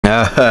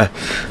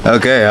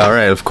Okay,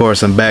 alright, of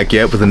course I'm back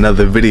yet with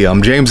another video.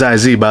 I'm James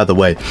IZ, by the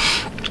way.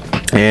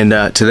 And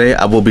today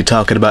I will be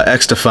talking about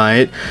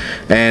XDefiant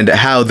and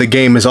how the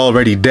game is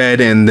already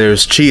dead and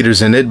there's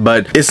cheaters in it,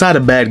 but it's not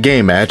a bad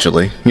game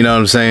actually, you know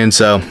what I'm saying?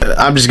 So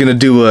I'm just gonna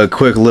do a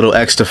quick little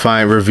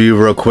XDefiant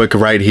review real quick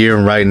right here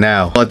and right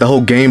now. Like the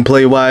whole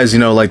gameplay wise, you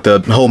know, like the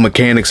whole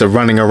mechanics of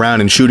running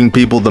around and shooting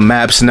people, the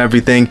maps and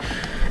everything.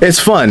 It's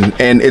fun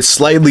and it's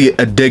slightly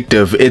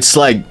addictive. It's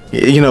like,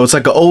 you know, it's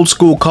like an old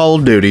school Call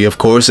of Duty, of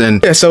course,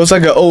 and yeah, so it's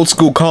like an old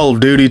school Call of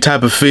Duty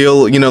type of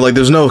feel, you know, like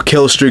there's no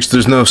kill streaks,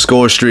 there's no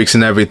score streaks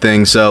and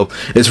everything, so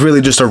it's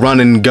really just a run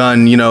and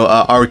gun, you know,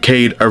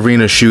 arcade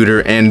arena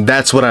shooter, and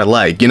that's what I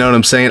like, you know what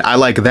I'm saying? I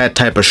like that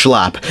type of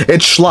schlop.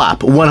 It's schlop,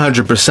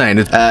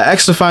 100%.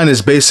 XDefiant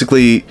is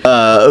basically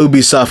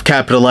Ubisoft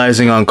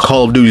capitalizing on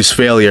Call of Duty's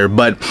failure,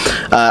 but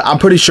I'm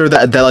pretty sure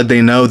that like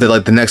they know that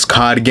like the next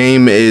COD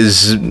game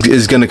is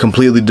gonna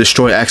completely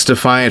destroy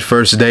XDefiant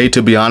first day,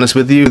 to be honest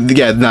with you.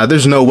 Yeah, no,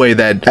 there's no way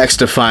that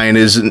XDefiant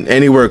is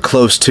anywhere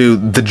close to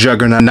the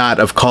juggernaut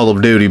of Call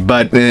of Duty,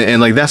 but and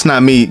like that's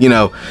not me, you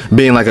know,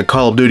 being like a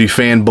Call of Duty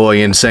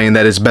fanboy and saying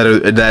that it's better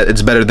than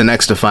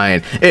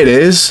XDefiant. It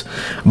is,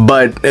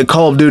 but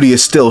Call of Duty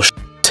is still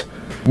shit.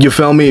 You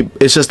feel me?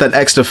 It's just that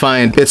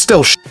XDefiant, it's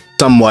still shit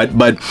somewhat,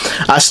 but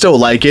I still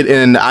like it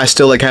and I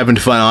still like having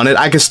fun on it.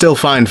 I can still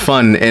find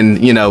fun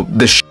in, you know,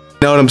 the shit, you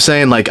know what I'm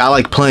saying? Like I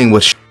like playing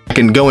with shit. I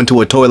can go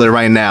into a toilet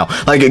right now.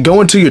 Like, go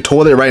into your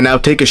toilet right now,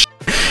 take a shit,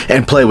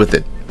 and play with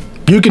it.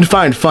 You can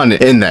find fun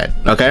in that,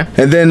 okay?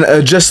 And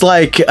then, just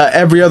like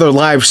every other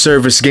live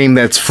service game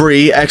that's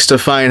free,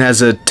 XDefiant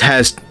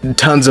has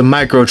tons of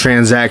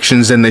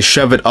microtransactions, and they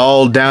shove it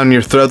all down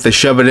your throat. They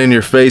shove it in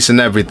your face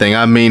and everything.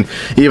 I mean,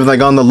 even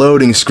like on the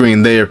loading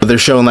screen, they're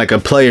showing like a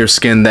player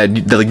skin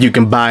that you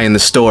can buy in the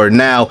store.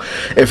 Now,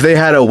 if they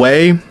had a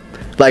way,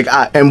 like,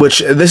 and which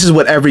this is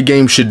what every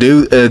game should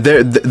do.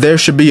 There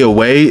should be a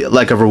way,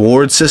 like a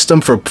reward system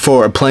for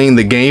playing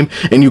the game,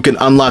 and you can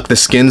unlock the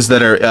skins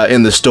that are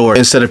in the store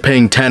instead of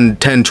paying $10,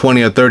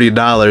 $20, or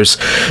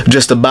 $30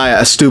 just to buy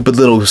a stupid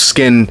little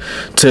skin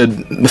to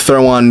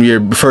throw on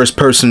your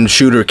first-person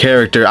shooter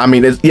character. I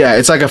mean,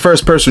 it's like a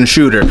first-person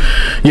shooter.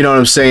 You know what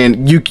I'm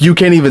saying? You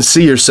can't even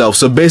see yourself.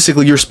 So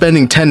basically, you're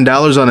spending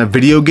 $10 on a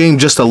video game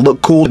just to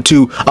look cool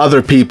to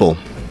other people.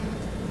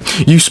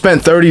 You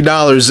spent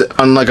 $30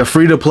 on like a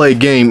free-to-play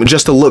game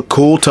just to look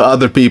cool to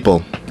other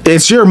people.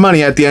 It's your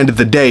money at the end of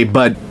the day,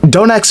 but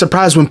don't act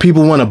surprised when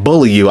people want to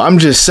bully you. I'm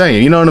just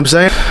saying, you know what I'm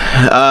saying?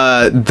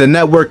 The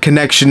network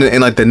connection and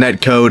like the net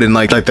code and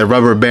like the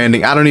rubber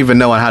banding, I don't even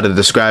know how to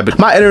describe it.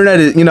 My internet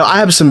is, you know, I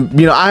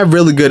have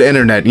really good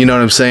internet, you know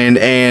what I'm saying?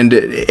 And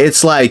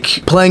it's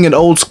like playing an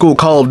old school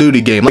Call of Duty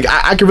game. Like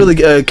I can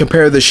really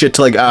compare this shit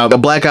to like a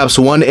Black Ops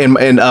 1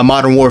 and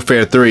Modern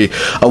Warfare 3,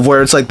 of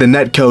where it's like the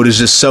net code is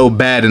just so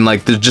bad and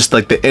like there's just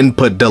like the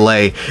input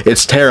delay.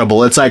 It's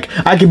terrible. It's like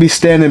I could be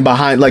standing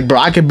behind, like bro,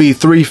 I could be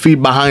 3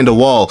 feet behind a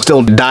wall,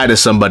 still die to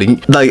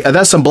somebody. Like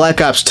that's some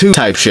Black Ops 2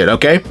 type shit,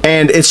 okay?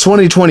 And it's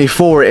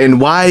 2024,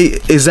 and why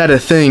is that a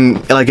thing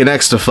like an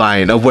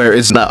XDefiant, of where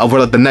it's not, of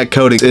where like the net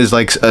coding is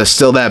like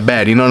still that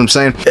bad? You know what I'm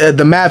saying?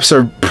 The maps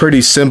are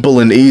pretty simple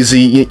and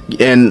easy,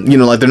 and you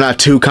know, like they're not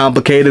too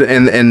complicated,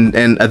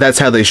 and that's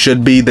how they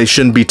should be. They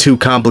shouldn't be too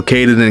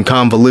complicated and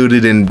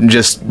convoluted and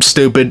just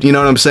stupid. You know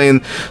what I'm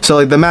saying? So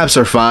like the maps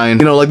are fine.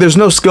 You know, like there's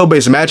no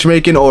skill-based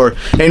matchmaking or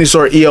any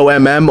sort of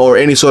EOMM or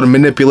any sort of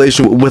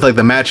manipulation with like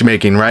the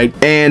matchmaking, right?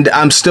 And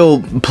I'm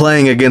still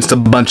playing against a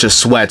bunch of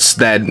sweats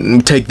that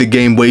take the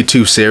game way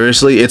too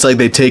seriously. It's like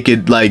they take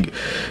it like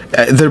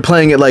they're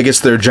playing it like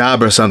it's their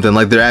job or something,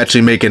 like they're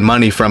actually making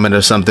money from it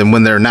or something,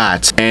 when they're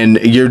not, and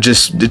you're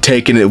just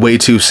taking it way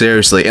too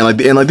seriously. And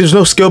like there's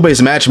no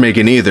skill-based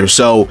matchmaking either,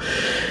 so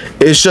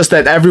it's just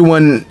that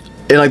everyone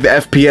in like the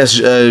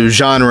FPS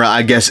genre,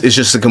 I guess, is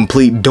just a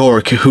complete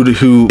dork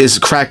who is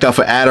cracked off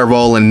of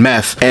Adderall and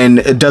meth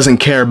and doesn't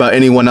care about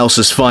anyone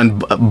else's fun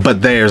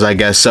but theirs, I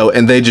guess. So,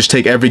 and they just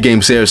take every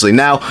game seriously.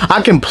 Now,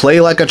 I can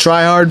play like a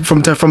tryhard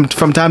from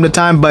time to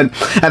time, but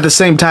at the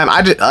same time,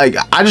 I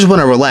just want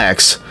to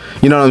relax.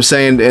 You know what I'm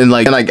saying? And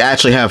like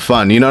actually have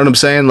fun. You know what I'm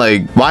saying?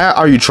 Like, why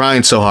are you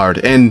trying so hard?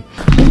 And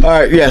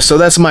alright, yeah, so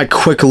that's my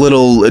quick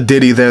little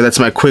ditty there. That's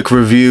my quick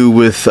review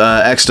with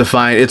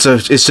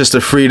XDefiant. It's just a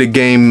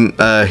free-to-game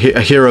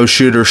hero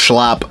shooter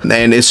schlop,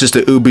 and it's just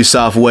a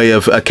Ubisoft way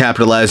of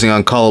capitalizing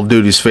on Call of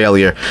Duty's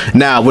failure.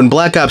 Now, when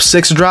Black Ops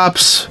 6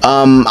 drops,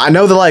 I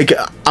know that like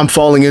I'm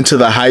falling into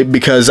the hype,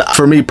 because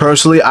for me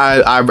personally,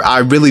 I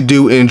really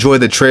do enjoy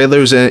the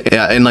trailers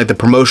and like the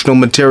promotional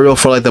material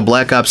for like the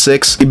Black Ops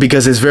 6,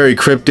 because it's very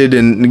cryptid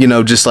and, you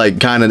know, just like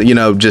kind of, you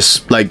know,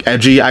 just like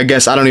edgy, I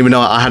guess. I don't even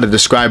know how to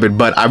describe it,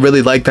 but I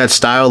really like that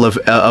style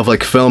of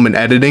like film and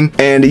editing.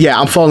 And yeah,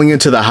 I'm falling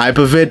into the hype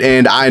of it,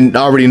 and I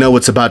already know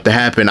what's about to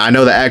happen. I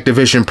know that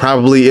Activision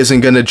probably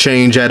isn't going to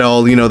change at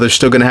all. You know, they're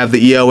still going to have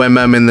the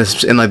EOMM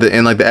in like the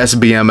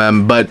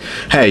SBMM, but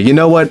hey, you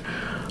know what?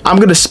 I'm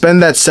gonna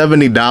spend that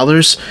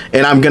 $70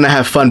 and I'm gonna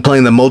have fun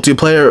playing the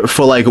multiplayer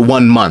for like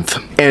 1 month.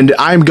 And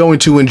I'm going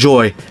to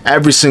enjoy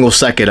every single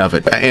second of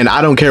it. And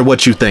I don't care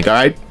what you think,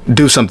 alright?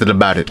 Do something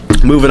about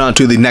it. Moving on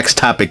to the next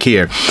topic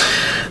here.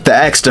 The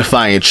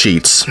XDefiant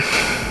cheats.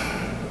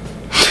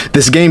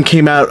 This game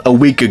came out a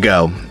week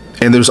ago,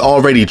 and there's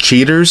already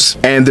cheaters,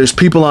 and there's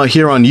people out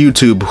here on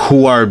YouTube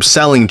who are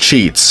selling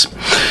cheats.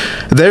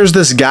 There's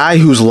this guy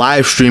who's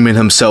live streaming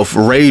himself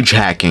rage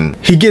hacking.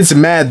 He gets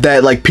mad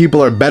that like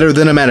people are better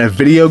than him at a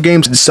video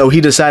game, so he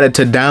decided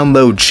to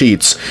download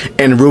cheats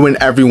and ruin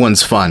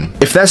everyone's fun.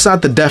 If that's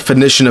not the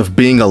definition of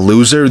being a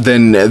loser,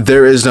 then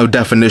there is no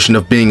definition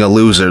of being a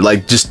loser.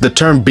 Like, just the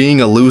term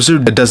being a loser,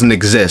 it doesn't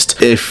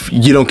exist if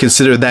you don't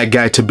consider that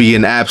guy to be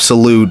an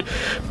absolute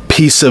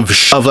piece of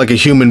like a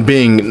human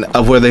being,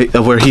 of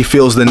where he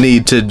feels the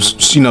need to,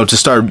 you know, to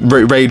start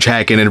rage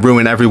hacking and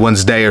ruin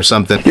everyone's day or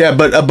something. Yeah,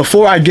 but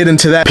before I get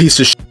into that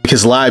piece of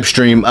his live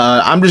stream,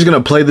 I'm just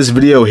gonna play this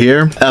video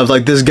here of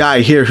like this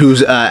guy here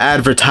who's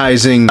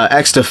advertising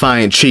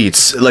XDefiant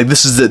cheats. Like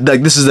this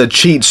is a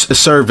cheat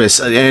service,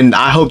 and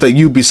I hope that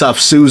Ubisoft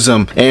sues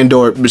them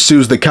and/or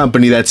sues the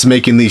company that's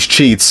making these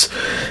cheats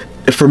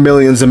for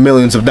millions and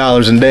millions of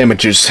dollars in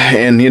damages,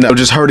 and, you know,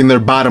 just hurting their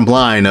bottom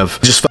line of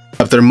just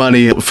up their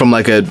money from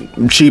like a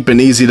cheap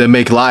and easy to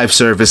make live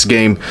service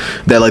game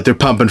that like they're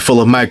pumping full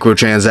of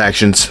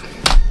microtransactions.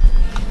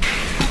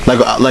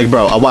 Like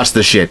bro, I watched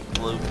this shit.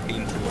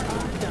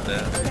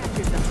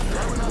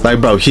 Like,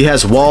 bro, he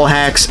has wall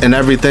hacks and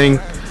everything.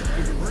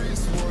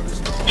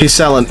 He's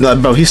selling,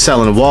 bro, he's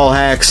selling wall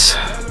hacks.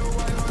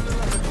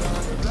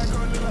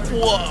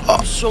 Whoa,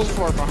 I'm so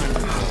far behind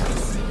you.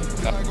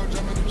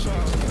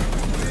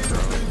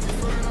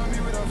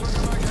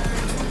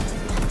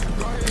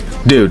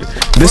 Dude,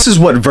 this is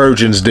what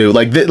virgins do.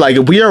 Like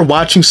we are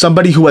watching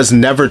somebody who has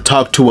never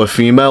talked to a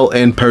female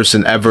in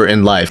person ever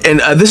in life. And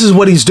this is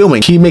what he's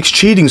doing. He makes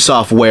cheating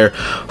software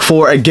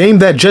for a game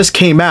that just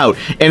came out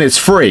and it's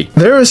free.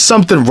 There is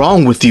something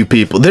wrong with you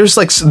people. There's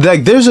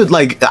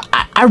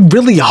I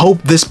really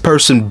hope this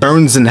person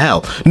burns in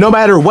hell, no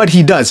matter what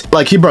he does.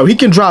 Like, he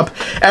can drop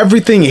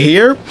everything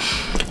here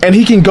and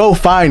he can go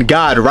find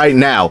God right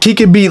now. He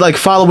could be like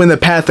following the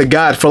path of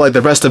God for like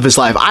the rest of his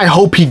life. I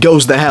hope he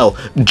goes to hell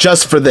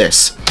just for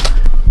this.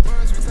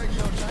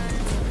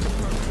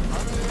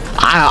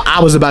 I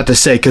was about to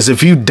say, because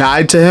if you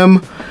died to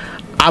him,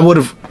 I would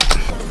have.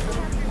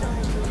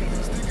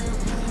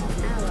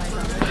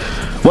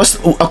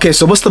 Okay,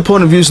 so what's the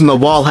point of using the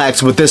wall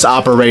hacks with this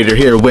operator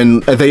here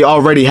when they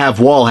already have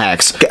wall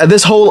hacks?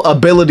 This whole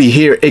ability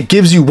here, it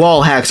gives you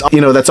wall hacks,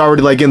 you know, that's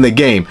already like in the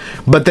game.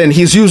 But then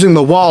he's using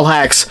the wall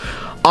hacks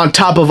on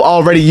top of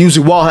already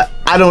using wall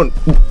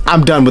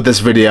I'm done with this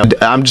video.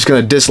 I'm just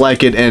gonna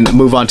dislike it and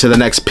move on to the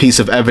next piece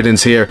of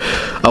evidence here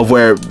of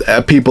where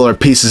people are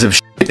pieces of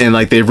shit and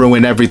like they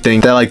ruin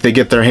everything that like they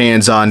get their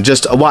hands on.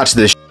 Just watch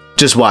this.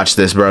 Just watch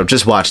this, bro.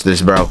 Just watch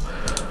this, bro.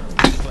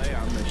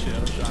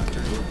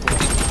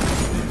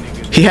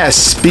 He has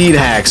speed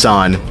hacks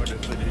on.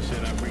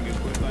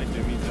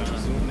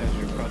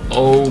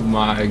 Oh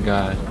my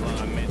god.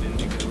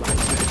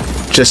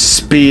 Just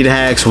speed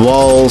hacks,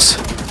 walls.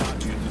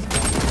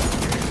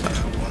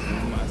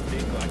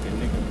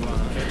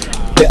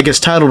 It gets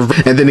titled,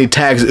 and then he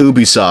tags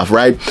Ubisoft,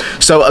 right?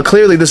 So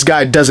clearly this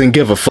guy doesn't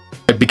give a fuck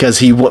because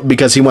he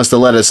wants to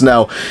let us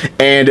know,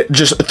 and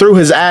just through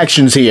his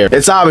actions here,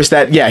 it's obvious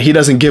that yeah, he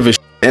doesn't give a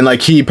shit. And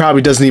like he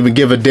probably doesn't even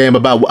give a damn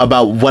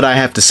about what I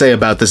have to say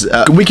about this.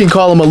 We can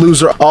call him a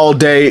loser all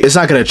day. It's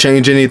not gonna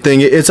change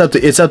anything. It's up to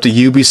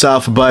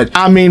Ubisoft. But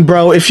I mean,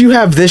 bro, if you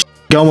have this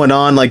going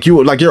on, like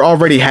you're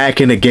already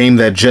hacking a game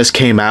that just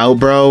came out,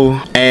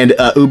 bro, and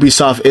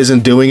Ubisoft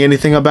isn't doing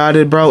anything about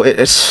it, bro,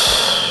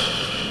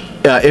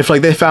 if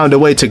like they found a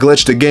way to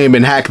glitch the game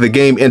and hack the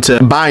game into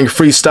buying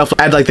free stuff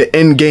at like the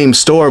in-game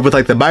store with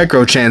like the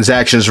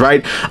microtransactions,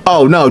 right?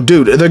 Oh no,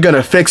 dude, they're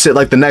gonna fix it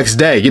like the next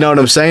day, you know what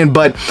I'm saying?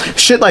 But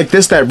shit like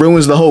this that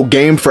ruins the whole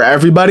game for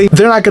everybody,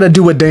 they're not gonna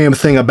do a damn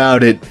thing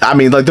about it. I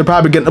mean, like they're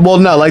probably gonna, well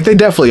no, like they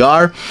definitely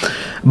are,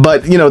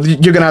 but you know,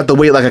 you're gonna have to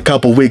wait like a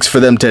couple weeks for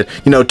them to,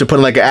 you know, to put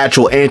in like an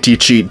actual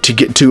anti-cheat to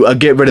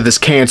get rid of this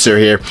cancer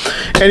here.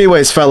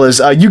 Anyways,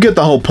 fellas, you get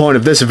the whole point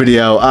of this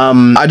video.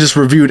 I just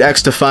reviewed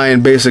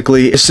XDefiant. Basically,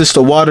 it's just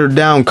a watered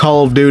down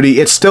Call of Duty.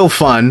 It's still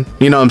fun,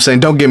 you know what I'm saying?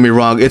 Don't get me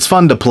wrong, it's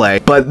fun to play,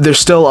 but there's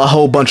still a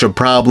whole bunch of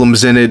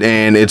problems in it,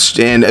 and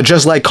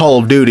just like Call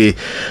of Duty,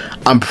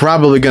 I'm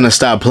probably gonna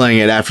stop playing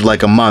it after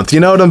like a month, you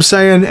know what I'm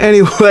saying?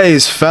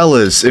 Anyways,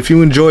 fellas, if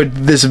you enjoyed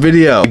this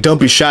video, don't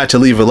be shy to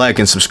leave a like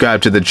and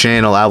subscribe to the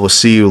channel. I will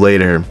see you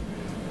later.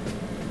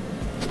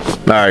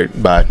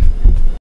 Alright, bye.